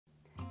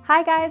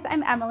Hi guys,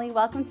 I'm Emily.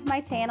 Welcome to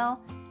my channel.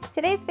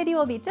 Today's video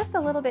will be just a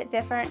little bit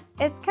different.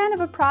 It's kind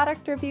of a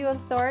product review of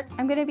sorts.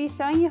 I'm going to be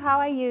showing you how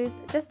I use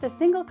just a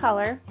single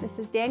color. This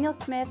is Daniel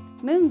Smith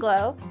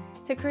Moonglow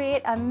to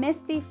create a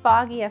misty,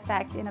 foggy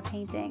effect in a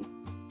painting.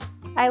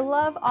 I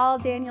love all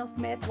Daniel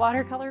Smith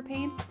watercolor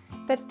paints,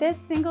 but this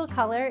single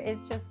color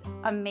is just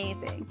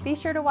amazing. Be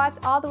sure to watch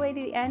all the way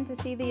to the end to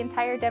see the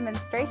entire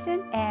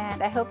demonstration,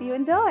 and I hope you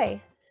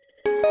enjoy.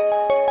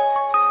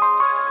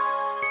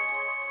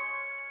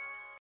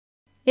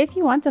 If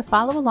you want to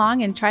follow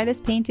along and try this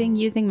painting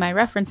using my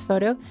reference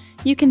photo,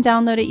 you can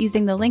download it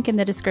using the link in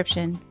the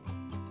description.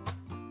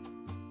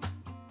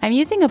 I'm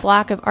using a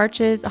block of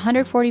Arches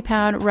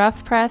 140-pound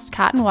rough pressed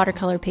cotton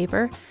watercolor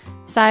paper,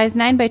 size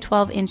 9 by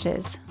 12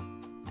 inches.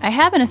 I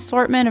have an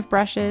assortment of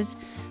brushes,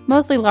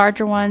 mostly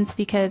larger ones,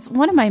 because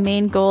one of my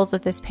main goals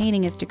with this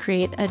painting is to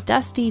create a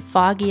dusty,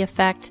 foggy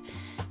effect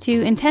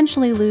to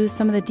intentionally lose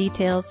some of the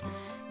details,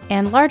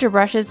 and larger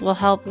brushes will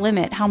help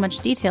limit how much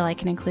detail I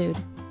can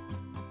include.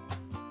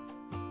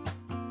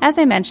 As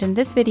I mentioned,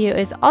 this video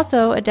is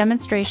also a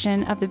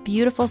demonstration of the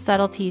beautiful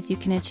subtleties you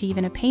can achieve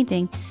in a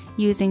painting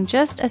using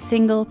just a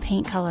single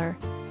paint color.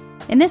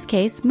 In this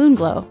case,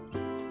 Moonglow.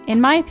 In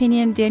my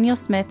opinion, Daniel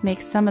Smith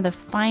makes some of the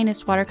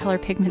finest watercolor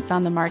pigments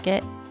on the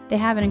market. They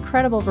have an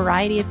incredible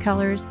variety of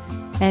colors,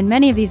 and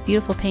many of these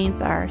beautiful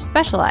paints are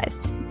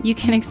specialized. You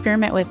can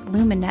experiment with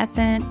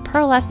luminescent,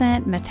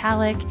 pearlescent,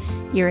 metallic,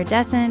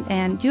 iridescent,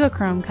 and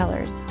duochrome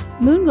colors.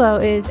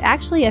 Moonglow is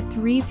actually a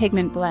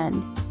 3-pigment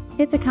blend.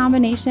 It's a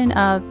combination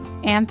of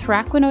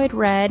anthraquinoid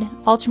red,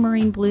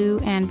 ultramarine blue,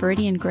 and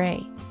viridian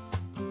gray.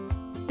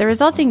 The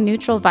resulting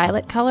neutral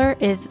violet color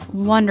is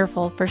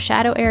wonderful for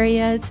shadow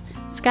areas,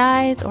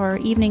 skies, or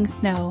evening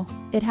snow.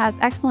 It has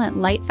excellent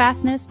light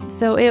fastness,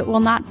 so it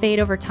will not fade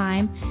over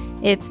time.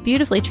 It's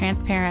beautifully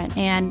transparent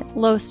and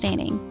low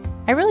staining.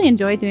 I really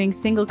enjoy doing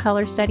single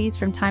color studies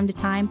from time to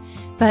time,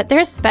 but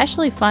they're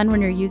especially fun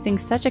when you're using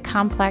such a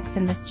complex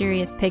and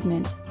mysterious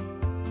pigment.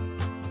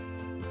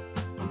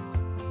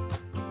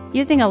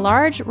 Using a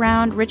large,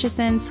 round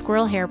Richardson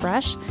squirrel hair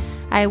brush,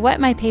 I wet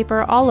my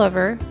paper all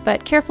over,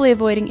 but carefully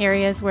avoiding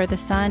areas where the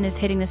sun is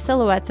hitting the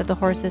silhouettes of the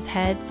horses'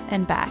 heads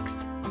and backs.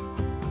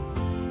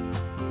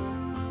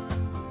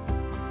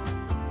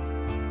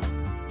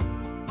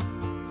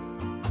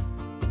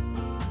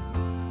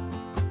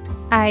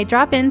 I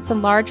drop in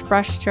some large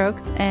brush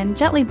strokes and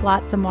gently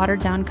blot some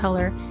watered-down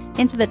color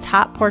into the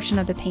top portion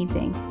of the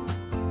painting.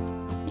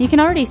 You can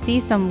already see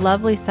some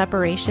lovely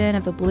separation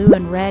of the blue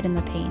and red in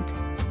the paint.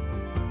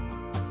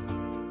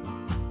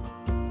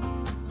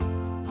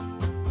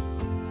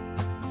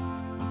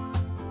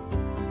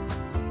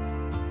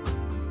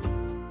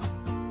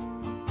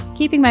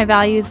 Keeping my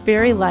values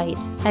very light,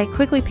 I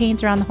quickly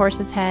paint around the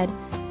horse's head,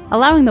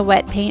 allowing the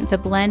wet paint to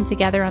blend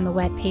together on the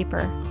wet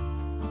paper.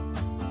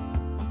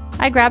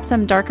 I grab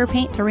some darker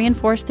paint to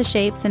reinforce the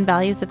shapes and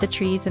values of the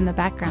trees in the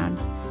background.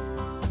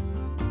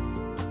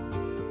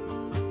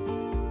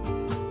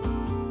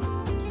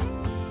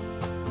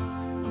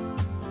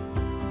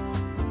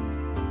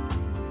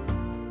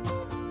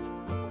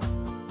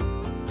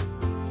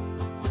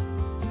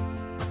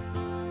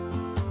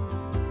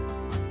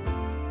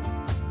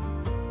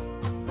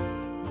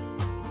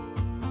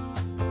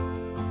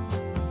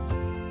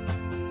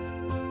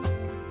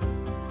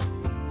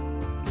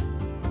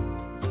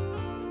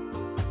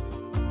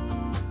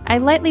 I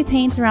lightly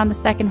paint around the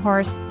second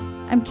horse.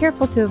 I'm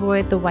careful to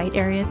avoid the white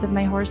areas of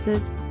my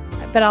horses,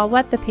 but I'll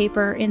wet the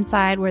paper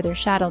inside where their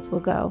shadows will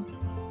go.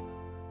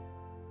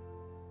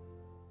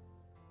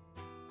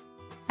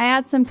 I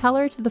add some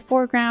color to the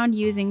foreground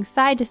using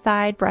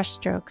side-to-side brush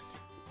strokes.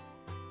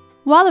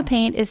 While the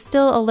paint is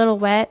still a little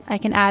wet, I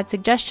can add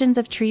suggestions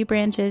of tree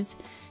branches,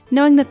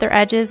 knowing that their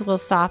edges will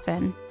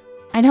soften.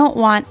 I don't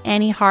want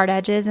any hard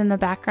edges in the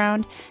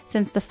background,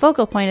 since the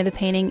focal point of the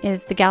painting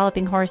is the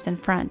galloping horse in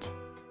front.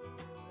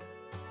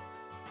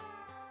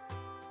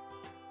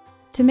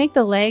 To make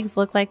the legs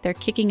look like they're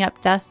kicking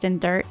up dust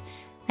and dirt,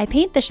 I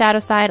paint the shadow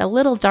side a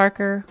little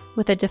darker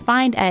with a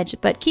defined edge,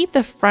 but keep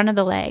the front of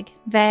the leg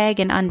vague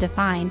and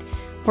undefined,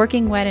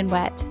 working wet and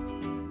wet.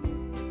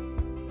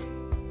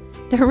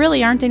 There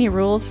really aren't any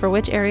rules for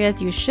which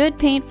areas you should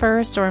paint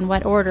first or in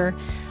what order.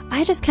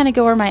 I just kind of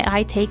go where my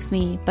eye takes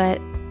me, but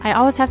I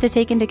always have to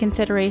take into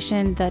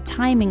consideration the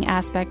timing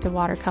aspect of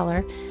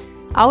watercolor,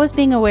 always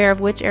being aware of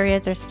which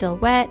areas are still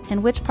wet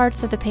and which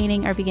parts of the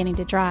painting are beginning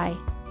to dry.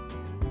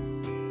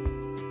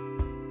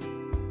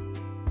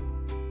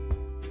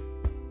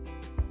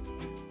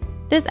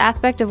 This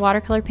aspect of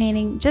watercolor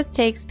painting just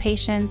takes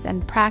patience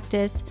and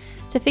practice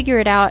to figure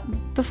it out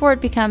before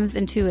it becomes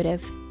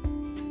intuitive.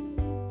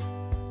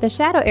 The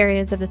shadow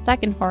areas of the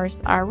second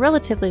horse are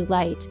relatively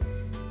light.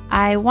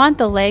 I want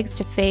the legs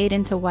to fade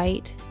into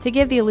white to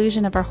give the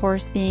illusion of our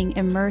horse being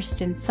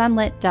immersed in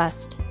sunlit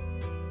dust.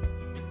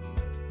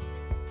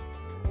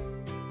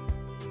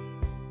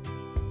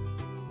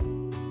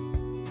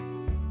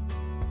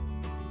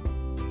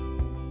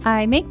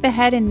 I make the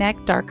head and neck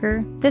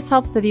darker. This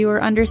helps the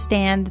viewer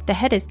understand that the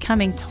head is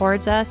coming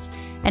towards us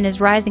and is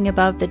rising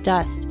above the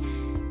dust.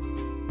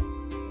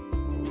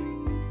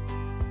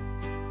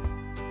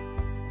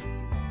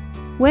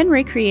 When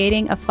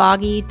recreating a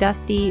foggy,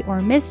 dusty,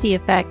 or misty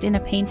effect in a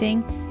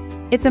painting,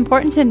 it's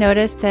important to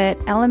notice that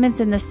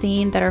elements in the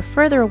scene that are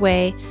further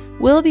away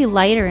will be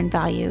lighter in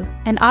value,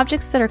 and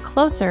objects that are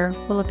closer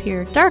will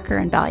appear darker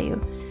in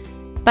value.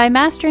 By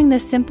mastering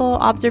this simple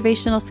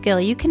observational skill,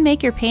 you can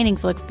make your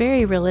paintings look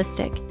very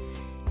realistic.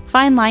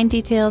 Fine line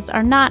details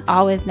are not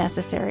always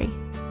necessary.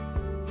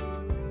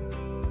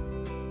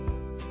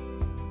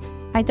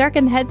 I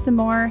darken the head some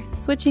more,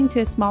 switching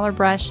to a smaller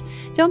brush.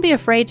 Don't be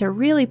afraid to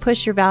really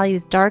push your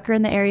values darker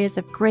in the areas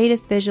of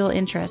greatest visual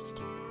interest.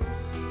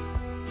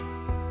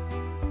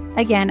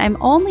 Again,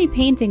 I'm only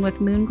painting with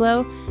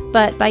Moonglow,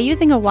 but by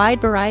using a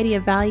wide variety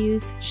of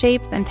values,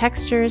 shapes, and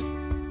textures,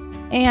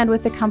 and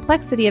with the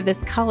complexity of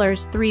this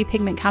color's 3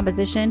 pigment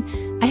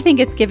composition, I think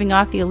it's giving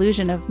off the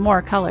illusion of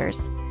more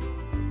colors.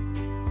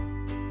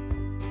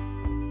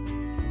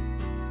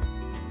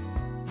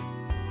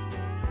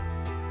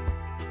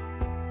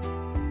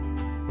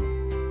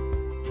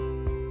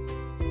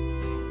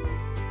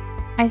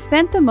 I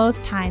spent the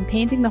most time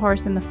painting the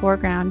horse in the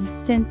foreground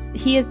since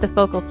he is the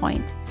focal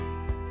point.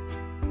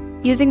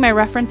 Using my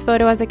reference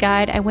photo as a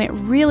guide, I went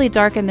really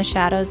dark in the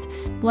shadows,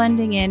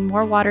 blending in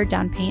more watered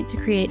down paint to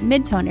create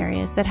mid-tone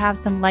areas that have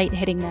some light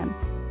hitting them.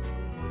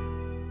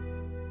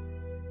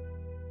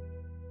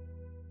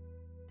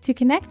 To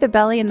connect the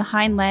belly and the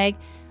hind leg,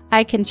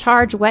 I can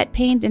charge wet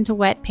paint into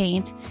wet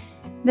paint.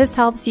 This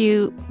helps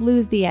you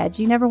lose the edge.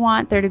 You never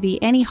want there to be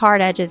any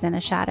hard edges in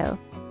a shadow.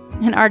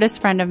 An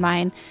artist friend of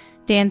mine,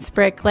 Dan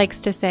Sprick, likes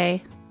to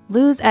say,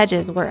 "Lose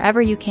edges wherever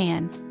you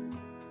can."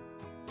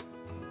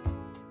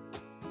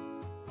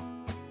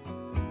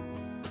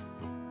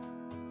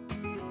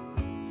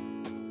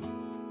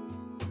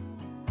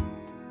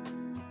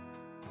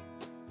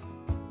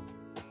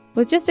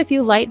 With just a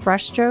few light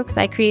brush strokes,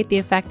 I create the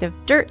effect of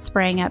dirt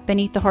spraying up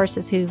beneath the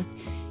horse's hooves.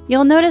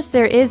 You'll notice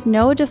there is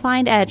no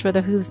defined edge where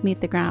the hooves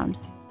meet the ground.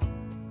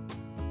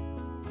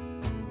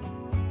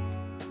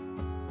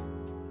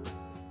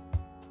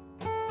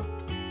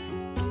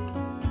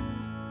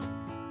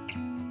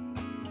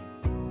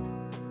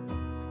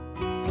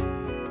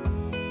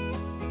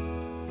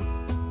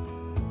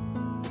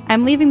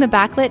 I'm leaving the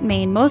backlit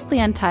mane mostly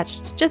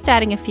untouched, just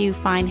adding a few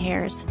fine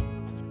hairs.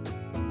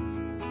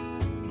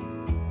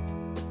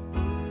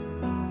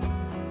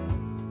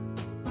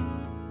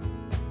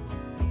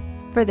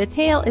 For the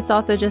tail, it's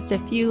also just a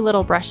few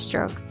little brush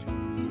strokes.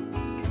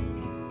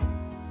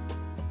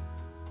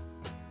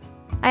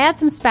 I add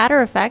some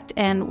spatter effect,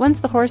 and once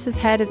the horse's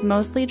head is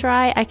mostly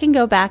dry, I can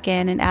go back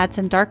in and add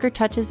some darker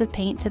touches of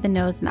paint to the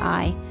nose and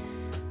eye.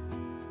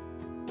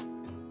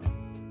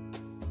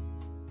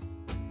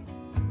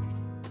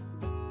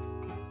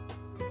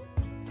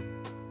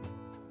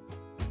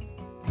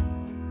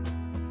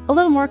 A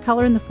little more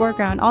color in the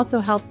foreground also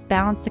helps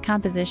balance the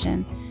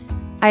composition.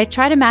 I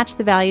try to match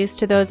the values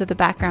to those of the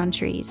background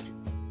trees.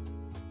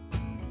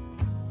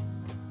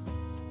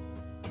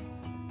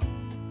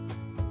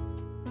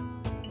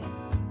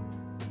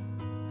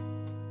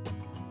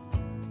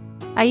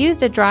 I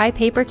used a dry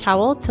paper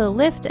towel to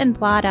lift and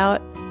blot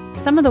out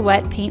some of the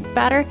wet paint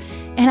spatter,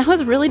 and I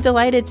was really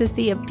delighted to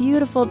see a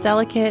beautiful,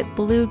 delicate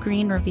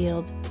blue-green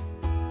revealed.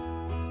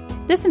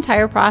 This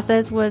entire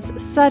process was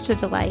such a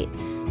delight.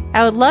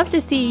 I would love to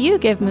see you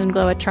give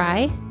Moonglow a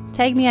try.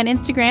 Tag me on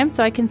Instagram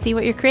so I can see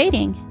what you're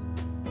creating.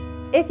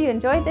 If you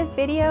enjoyed this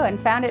video and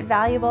found it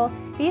valuable,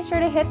 be sure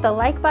to hit the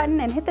like button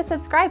and hit the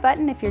subscribe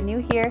button if you're new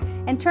here,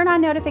 and turn on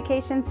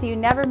notifications so you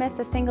never miss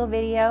a single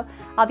video.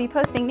 I'll be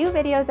posting new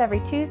videos every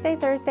Tuesday,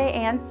 Thursday,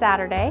 and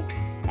Saturday.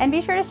 And be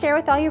sure to share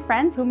with all your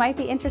friends who might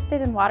be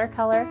interested in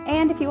watercolor.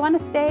 And if you want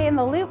to stay in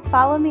the loop,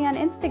 follow me on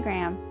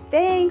Instagram.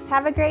 Thanks,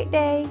 have a great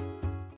day.